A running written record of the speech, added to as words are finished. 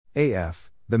AF,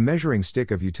 The Measuring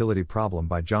Stick of Utility Problem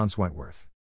by John Swentworth.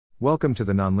 Welcome to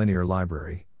the Nonlinear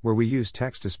Library, where we use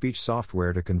text-to-speech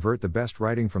software to convert the best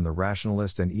writing from the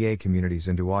rationalist and EA communities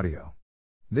into audio.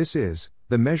 This is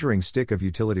The Measuring Stick of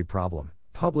Utility Problem,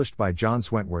 published by John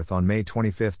Swentworth on May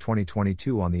 25,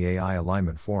 2022 on the AI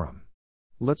Alignment Forum.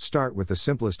 Let's start with the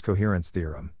simplest coherence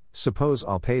theorem. Suppose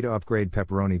I'll pay to upgrade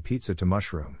pepperoni pizza to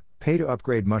mushroom, pay to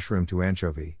upgrade mushroom to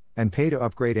anchovy, and pay to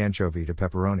upgrade anchovy to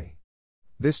pepperoni.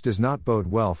 This does not bode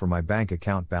well for my bank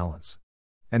account balance.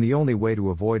 And the only way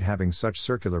to avoid having such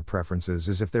circular preferences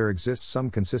is if there exists some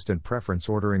consistent preference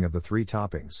ordering of the three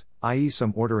toppings, i.e.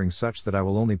 some ordering such that I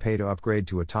will only pay to upgrade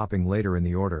to a topping later in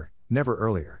the order, never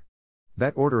earlier.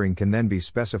 That ordering can then be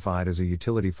specified as a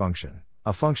utility function,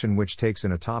 a function which takes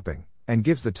in a topping, and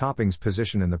gives the topping's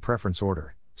position in the preference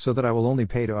order, so that I will only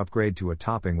pay to upgrade to a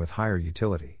topping with higher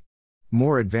utility.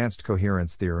 More advanced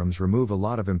coherence theorems remove a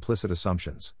lot of implicit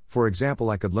assumptions. For example,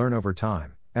 I could learn over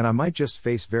time, and I might just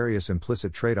face various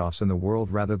implicit trade-offs in the world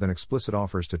rather than explicit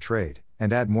offers to trade,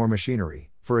 and add more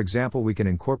machinery. For example, we can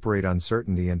incorporate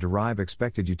uncertainty and derive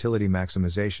expected utility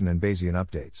maximization and Bayesian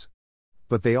updates.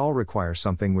 But they all require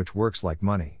something which works like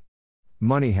money.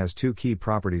 Money has two key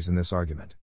properties in this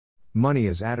argument. Money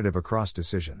is additive across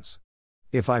decisions.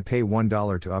 If I pay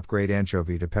 $1 to upgrade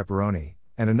anchovy to pepperoni,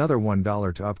 and another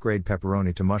 $1 to upgrade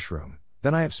pepperoni to mushroom,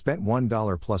 then I have spent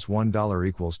 $1 plus $1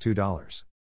 equals $2.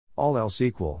 All else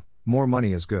equal, more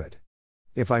money is good.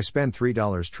 If I spend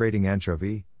 $3 trading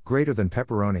anchovy, greater than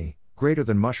pepperoni, greater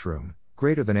than mushroom,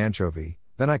 greater than anchovy,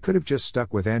 then I could have just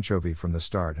stuck with anchovy from the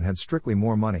start and had strictly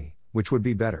more money, which would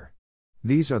be better.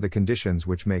 These are the conditions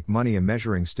which make money a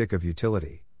measuring stick of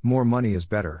utility. More money is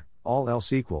better, all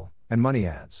else equal, and money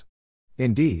adds.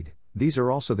 Indeed, these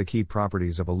are also the key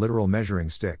properties of a literal measuring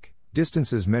stick.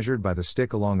 Distances measured by the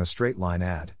stick along a straight line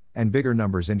add, and bigger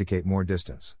numbers indicate more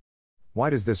distance. Why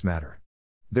does this matter?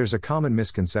 There's a common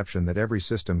misconception that every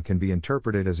system can be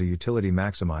interpreted as a utility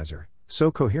maximizer,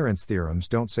 so coherence theorems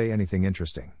don't say anything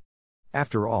interesting.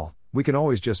 After all, we can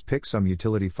always just pick some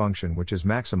utility function which is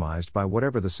maximized by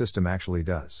whatever the system actually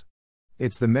does.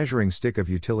 It's the measuring stick of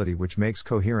utility which makes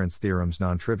coherence theorems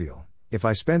non-trivial. If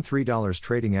I spend $3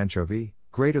 trading anchovy,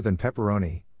 greater than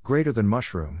pepperoni, greater than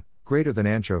mushroom, greater than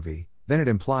anchovy, then it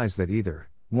implies that either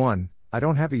 1. I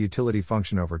don't have a utility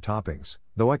function over toppings,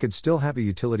 though I could still have a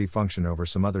utility function over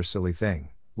some other silly thing,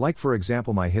 like for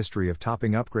example my history of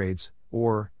topping upgrades,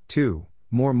 or 2.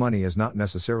 More money is not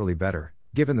necessarily better,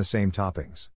 given the same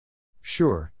toppings.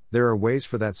 Sure, there are ways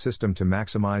for that system to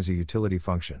maximize a utility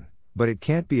function, but it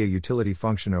can't be a utility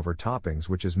function over toppings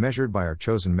which is measured by our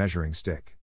chosen measuring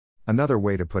stick. Another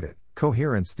way to put it,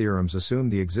 coherence theorems assume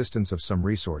the existence of some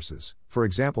resources, for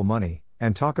example money,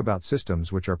 and talk about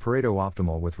systems which are Pareto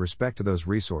optimal with respect to those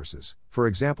resources, for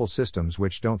example systems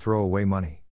which don't throw away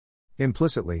money.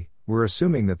 Implicitly, we're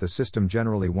assuming that the system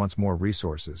generally wants more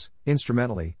resources,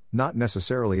 instrumentally, not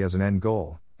necessarily as an end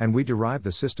goal, and we derive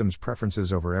the system's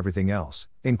preferences over everything else,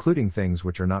 including things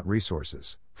which are not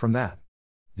resources, from that.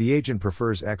 The agent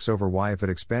prefers X over Y if it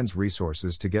expends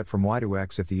resources to get from Y to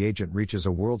X. If the agent reaches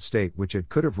a world state which it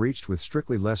could have reached with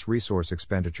strictly less resource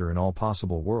expenditure in all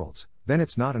possible worlds, then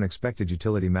it's not an expected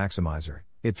utility maximizer,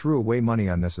 it threw away money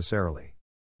unnecessarily.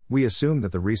 We assume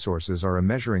that the resources are a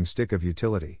measuring stick of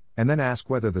utility, and then ask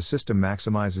whether the system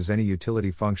maximizes any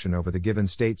utility function over the given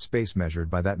state space measured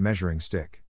by that measuring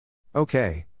stick.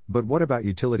 Okay, but what about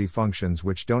utility functions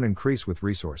which don't increase with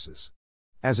resources?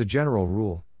 As a general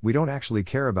rule, we don't actually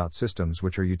care about systems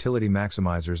which are utility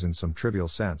maximizers in some trivial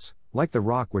sense, like the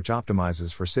rock which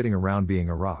optimizes for sitting around being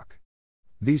a rock.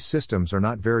 These systems are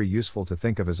not very useful to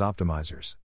think of as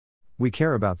optimizers. We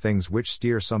care about things which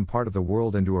steer some part of the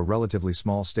world into a relatively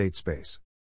small state space.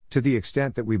 To the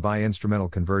extent that we buy instrumental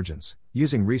convergence,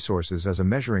 using resources as a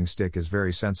measuring stick is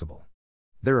very sensible.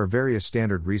 There are various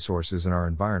standard resources in our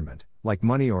environment, like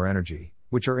money or energy,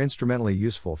 which are instrumentally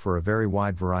useful for a very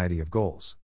wide variety of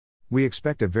goals. We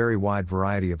expect a very wide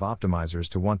variety of optimizers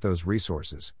to want those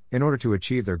resources, in order to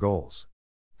achieve their goals.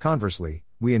 Conversely,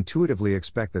 we intuitively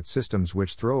expect that systems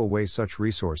which throw away such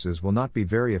resources will not be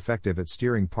very effective at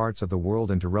steering parts of the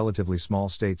world into relatively small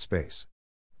state space.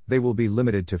 They will be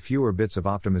limited to fewer bits of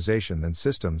optimization than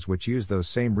systems which use those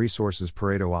same resources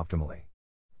Pareto optimally.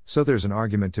 So there's an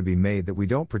argument to be made that we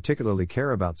don't particularly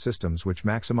care about systems which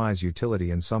maximize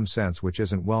utility in some sense which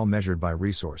isn't well measured by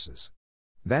resources.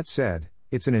 That said,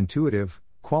 it's an intuitive,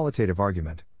 qualitative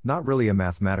argument, not really a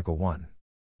mathematical one.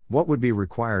 What would be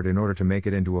required in order to make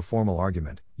it into a formal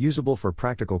argument, usable for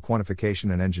practical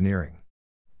quantification and engineering?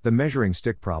 The measuring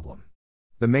stick problem.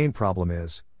 The main problem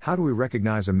is, how do we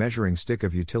recognize a measuring stick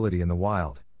of utility in the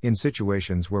wild, in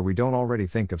situations where we don't already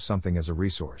think of something as a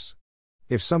resource.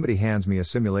 If somebody hands me a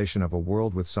simulation of a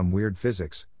world with some weird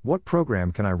physics, what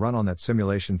program can I run on that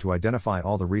simulation to identify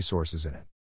all the resources in it?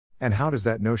 And how does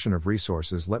that notion of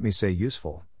resources let me say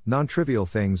useful, non-trivial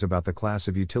things about the class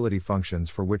of utility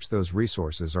functions for which those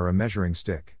resources are a measuring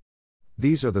stick?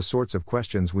 These are the sorts of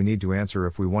questions we need to answer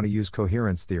if we want to use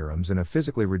coherence theorems in a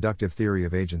physically reductive theory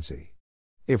of agency.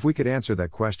 If we could answer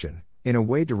that question, in a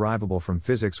way derivable from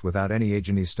physics without any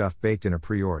agency stuff baked in a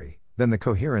priori, then the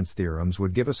coherence theorems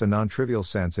would give us a non-trivial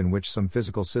sense in which some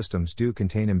physical systems do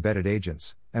contain embedded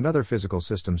agents, and other physical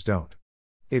systems don't.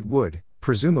 It would,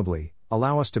 presumably,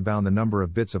 allow us to bound the number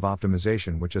of bits of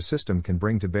optimization which a system can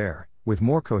bring to bear, with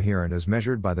more coherent as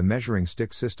measured by the measuring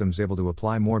stick systems able to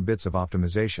apply more bits of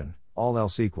optimization, all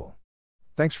else equal.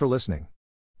 Thanks for listening.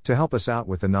 To help us out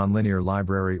with the Nonlinear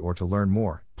Library or to learn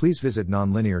more, please visit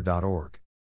nonlinear.org.